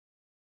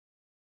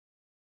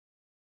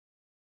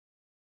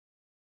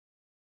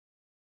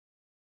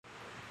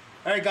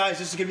Alright guys,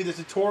 this is going to be the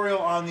tutorial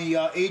on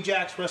the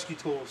Ajax Rescue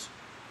tools.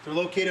 They're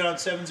located on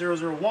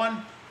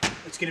 7001.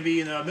 It's going to be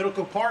in the middle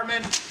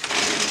compartment.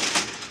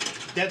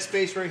 Dead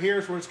space right here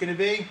is where it's going to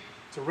be.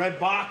 It's a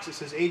red box. It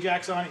says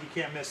Ajax on it. You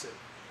can't miss it.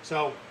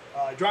 So,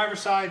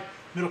 driver's side,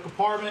 middle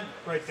compartment,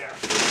 right there.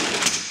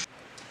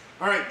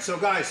 Alright, so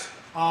guys,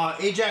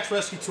 Ajax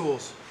Rescue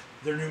tools.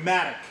 They're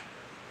pneumatic.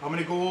 I'm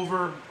going to go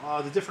over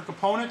the different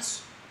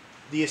components,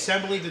 the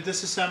assembly, the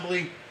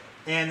disassembly,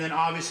 and then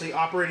obviously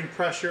operating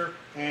pressure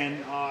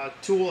and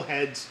tool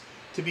heads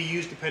to be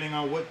used depending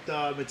on what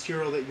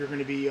material that you're going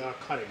to be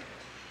cutting.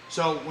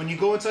 So when you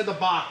go inside the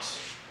box,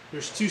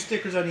 there's two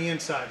stickers on the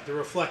inside. They're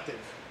reflective.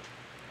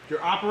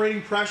 Your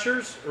operating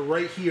pressures are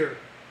right here,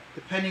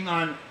 depending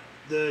on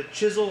the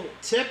chisel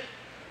tip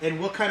and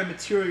what kind of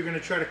material you're going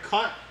to try to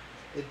cut.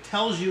 It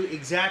tells you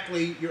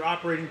exactly your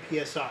operating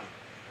PSI,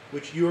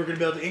 which you are going to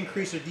be able to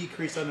increase or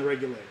decrease on the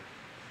regulator.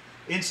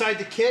 Inside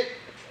the kit,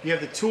 you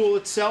have the tool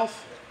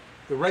itself,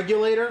 the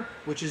regulator,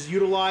 which is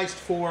utilized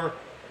for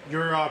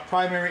your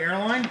primary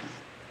airline,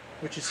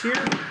 which is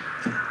here,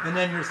 and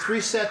then your 3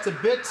 sets of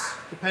bits,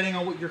 depending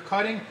on what you're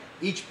cutting.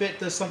 Each bit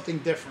does something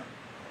different.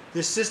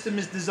 This system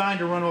is designed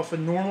to run off a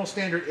normal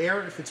standard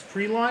air if it's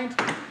pre-lined,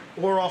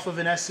 or off of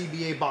an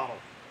SCBA bottle.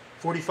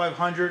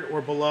 4500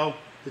 or below,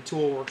 the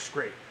tool works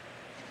great.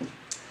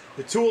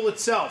 The tool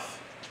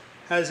itself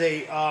has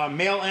a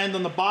male end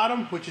on the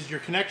bottom, which is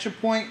your connection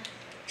point,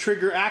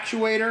 trigger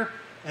actuator,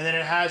 and then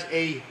it has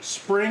a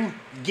spring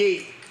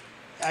gate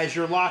as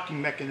your locking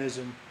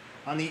mechanism.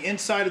 On the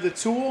inside of the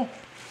tool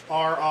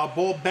are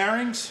ball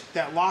bearings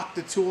that lock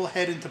the tool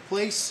head into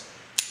place,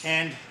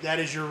 and that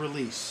is your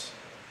release.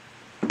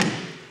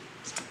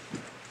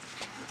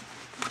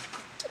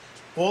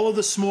 All of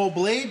the small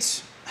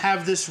blades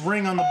have this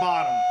ring on the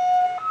bottom.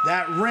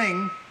 That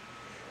ring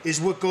is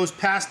what goes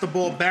past the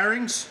ball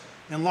bearings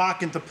and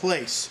lock into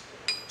place.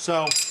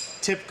 So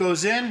tip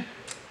goes in,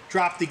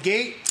 drop the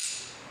gate,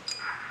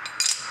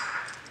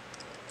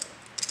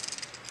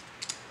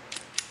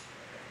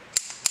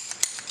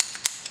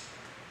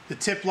 the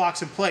tip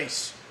locks in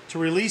place. To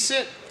release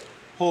it,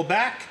 pull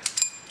back,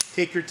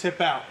 take your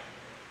tip out.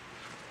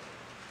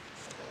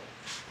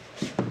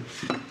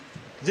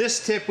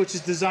 This tip, which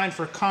is designed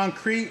for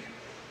concrete,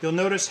 you'll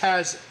notice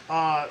has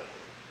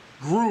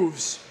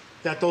grooves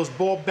that those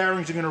ball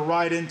bearings are going to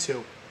ride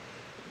into.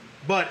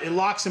 But it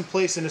locks in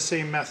place in the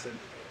same method.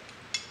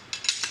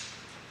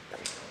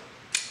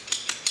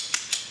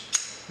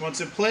 Once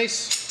in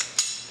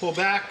place, pull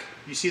back,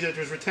 you see that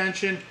there's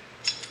retention,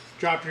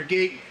 drop your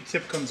gate, your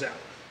tip comes out.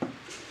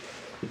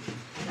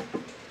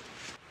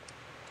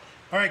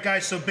 Alright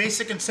guys, so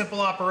basic and simple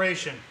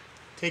operation.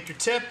 Take your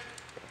tip,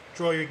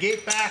 draw your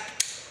gate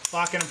back,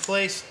 lock it in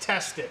place,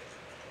 test it.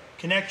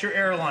 Connect your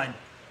airline.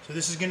 So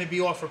this is going to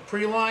be off of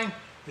pre-line.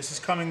 This is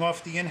coming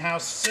off the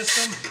in-house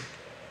system.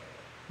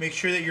 Make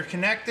sure that you're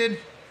connected.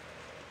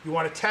 You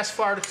want to test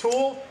fire the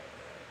tool,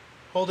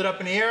 hold it up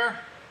in the air,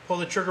 pull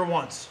the trigger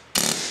once.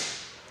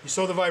 You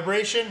saw the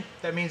vibration,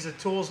 that means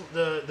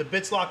the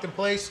bit's locked in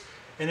place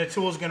and the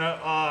tool is going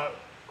to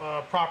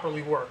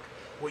properly work.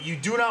 What you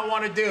do not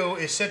want to do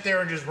is sit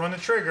there and just run the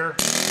trigger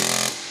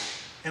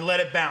and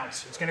let it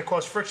bounce. It's going to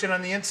cause friction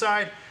on the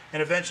inside,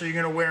 and eventually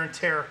you're going to wear and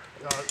tear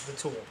the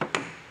tool.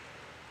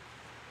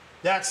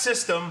 That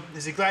system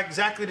is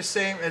exactly the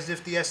same as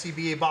if the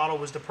SCBA bottle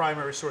was the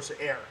primary source of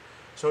air.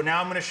 So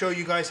now I'm going to show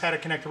you guys how to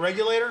connect a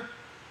regulator,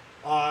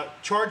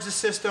 charge the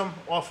system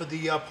off of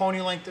the pony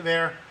length of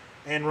air,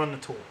 and run the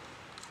tool.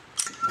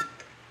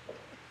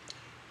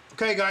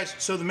 Okay guys,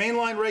 so the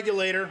mainline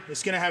regulator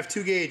is going to have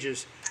 2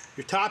 gauges.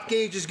 Your top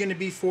gauge is going to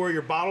be for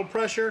your bottle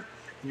pressure,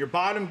 and your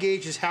bottom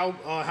gauge is how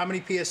many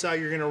PSI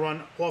you're going to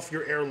run off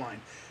your airline.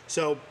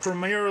 So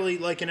primarily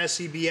like an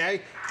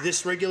SCBA,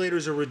 this regulator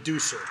is a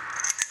reducer.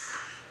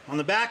 On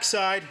the back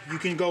side, you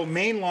can go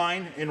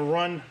mainline and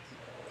run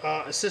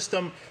a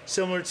system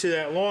similar to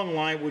that long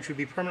line, which would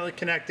be permanently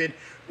connected,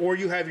 or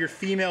you have your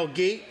female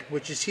gate,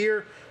 which is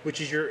here, which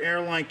is your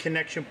airline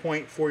connection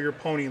point for your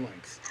pony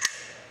length.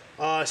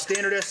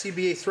 Standard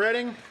SCBA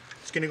threading,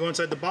 it's going to go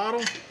inside the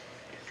bottle.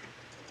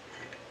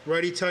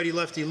 Righty tighty,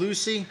 lefty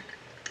loosey.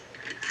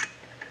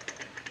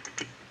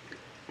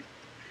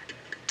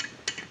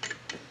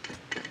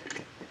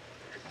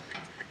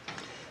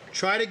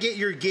 Try to get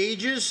your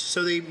gauges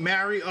so they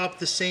marry up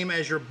the same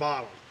as your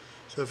bottle.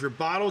 So if your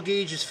bottle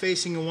gauge is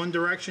facing in one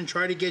direction,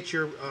 try to get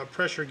your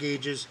pressure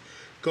gauges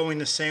going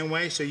the same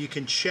way so you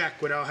can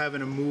check without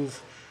having to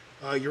move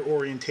your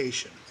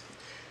orientation.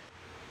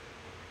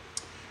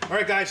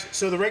 Alright guys,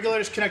 so the regulator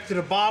is connected to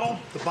the bottle.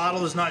 The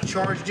bottle is not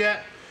charged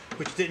yet,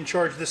 which didn't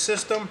charge the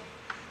system.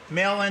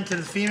 Male end to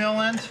the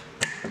female end.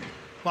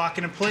 Lock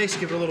it in place,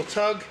 give it a little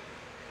tug.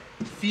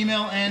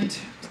 Female end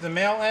to the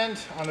male end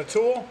on the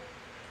tool.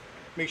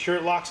 Make sure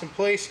it locks in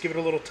place, give it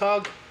a little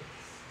tug.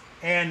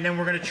 And then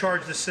we're going to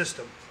charge the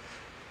system.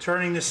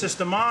 Turning the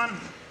system on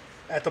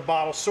at the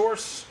bottle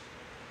source.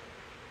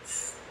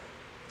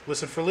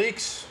 Listen for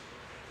leaks.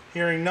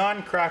 Hearing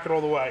none, crack it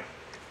all the way.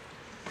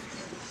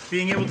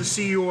 Being able to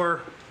see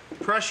your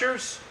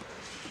pressures.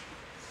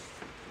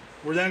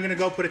 We're then going to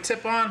go put a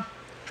tip on.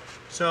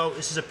 So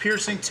this is a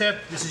piercing tip.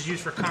 This is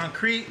used for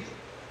concrete.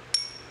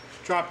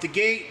 Drop the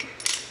gate,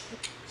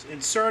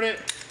 insert it,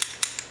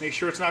 make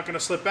sure it's not going to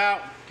slip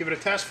out, give it a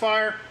test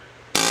fire.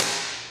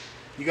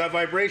 You got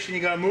vibration,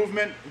 you got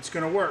movement, it's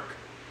going to work.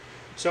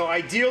 So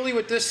ideally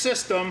with this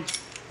system,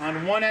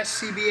 on one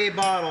SCBA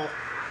bottle,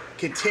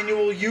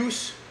 continual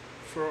use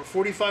for a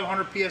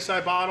 4,500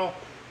 PSI bottle,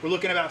 we're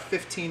looking at about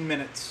 15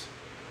 minutes.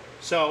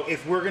 So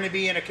if we're going to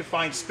be in a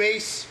confined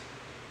space,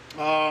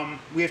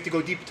 we have to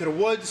go deep into the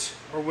woods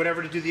or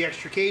whatever to do the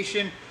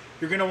extrication,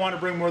 you're going to want to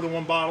bring more than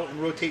one bottle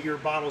and rotate your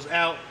bottles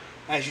out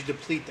as you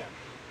deplete them.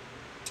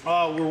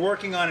 We're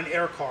working on an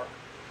air cart.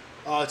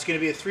 It's going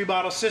to be a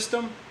 3-bottle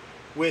system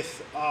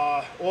with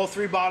all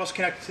 3 bottles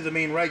connected to the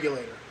main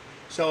regulator.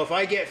 So if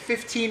I get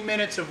 15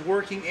 minutes of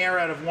working air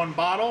out of one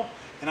bottle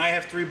and I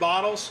have 3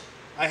 bottles,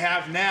 I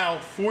have now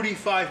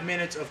 45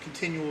 minutes of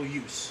continual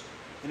use.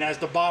 And as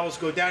the bottles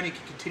go down, you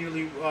can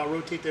continually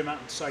rotate them out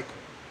and cycle.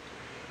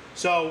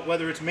 So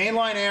whether it's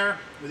mainline air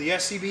or the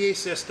SCBA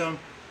system,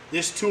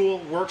 this tool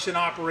works and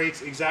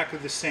operates exactly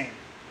the same.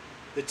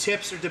 The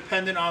tips are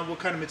dependent on what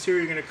kind of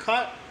material you're going to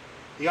cut.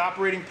 The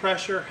operating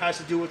pressure has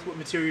to do with what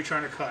material you're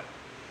trying to cut.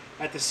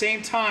 At the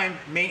same time,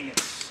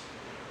 maintenance.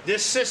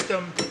 This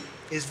system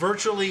is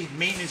virtually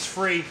maintenance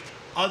free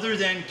other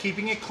than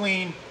keeping it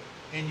clean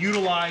and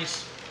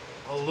utilize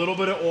a little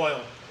bit of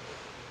oil.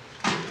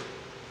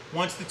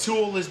 Once the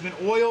tool has been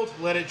oiled,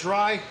 let it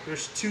dry.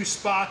 There's 2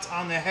 spots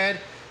on the head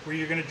where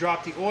you're going to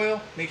drop the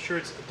oil. Make sure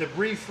it's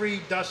debris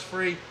free, dust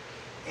free,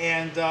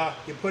 and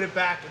you put it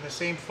back in the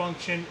same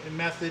function and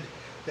method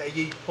that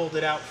you pulled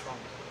it out from.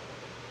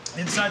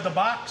 Inside the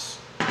box,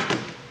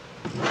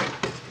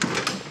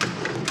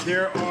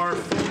 there are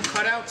foam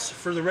cutouts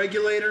for the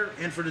regulator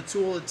and for the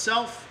tool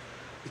itself.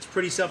 It's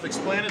pretty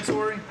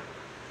self-explanatory.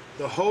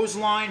 The hose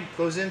line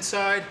goes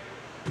inside.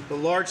 The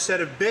large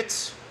set of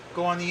bits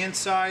go on the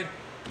inside.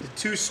 The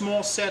 2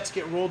 small sets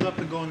get rolled up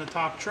and go in the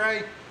top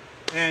tray,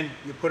 and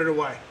you put it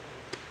away.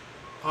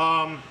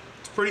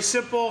 It's pretty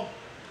simple.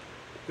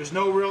 There's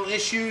no real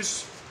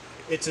issues.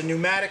 It's a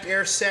pneumatic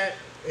air set.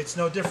 It's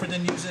no different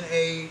than using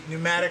a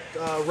pneumatic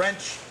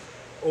wrench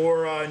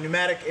or a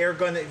pneumatic air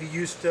gun that you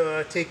use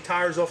to take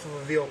tires off of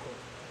a vehicle.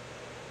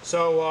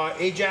 So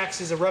Ajax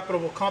is a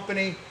reputable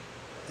company.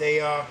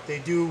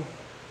 They do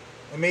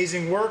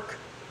amazing work,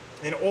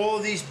 and all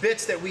of these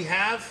bits that we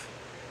have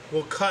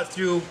will cut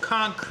through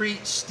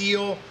concrete,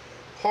 steel,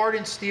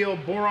 hardened steel,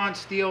 boron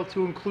steel,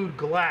 to include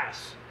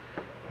glass.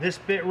 This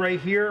bit right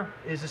here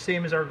is the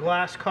same as our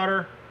glass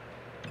cutter.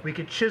 We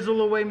could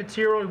chisel away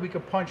material, we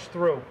could punch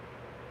through.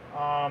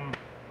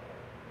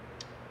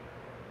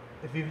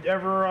 If you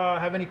ever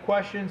have any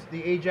questions,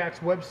 the Ajax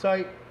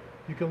website,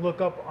 you can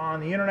look up on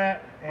the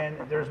internet, and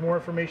there's more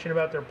information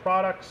about their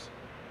products.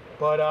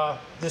 But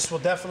this will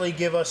definitely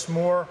give us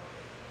more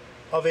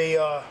of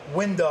a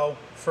window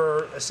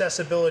for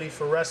accessibility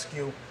for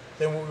rescue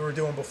than what we were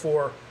doing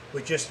before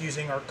with just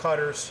using our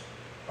cutters,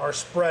 our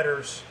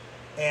spreaders,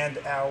 and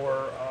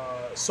our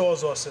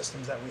Sawzall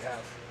systems that we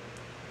have.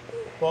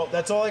 Well,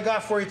 that's all I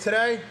got for you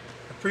today.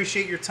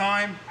 Appreciate your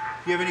time.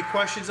 If you have any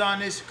questions on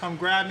this, come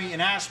grab me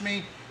and ask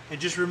me. And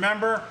just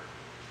remember,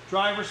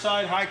 driver's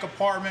side, high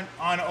compartment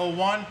on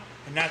 01,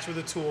 and that's where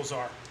the tools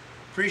are.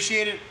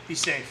 Appreciate it. Be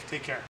safe.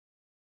 Take care.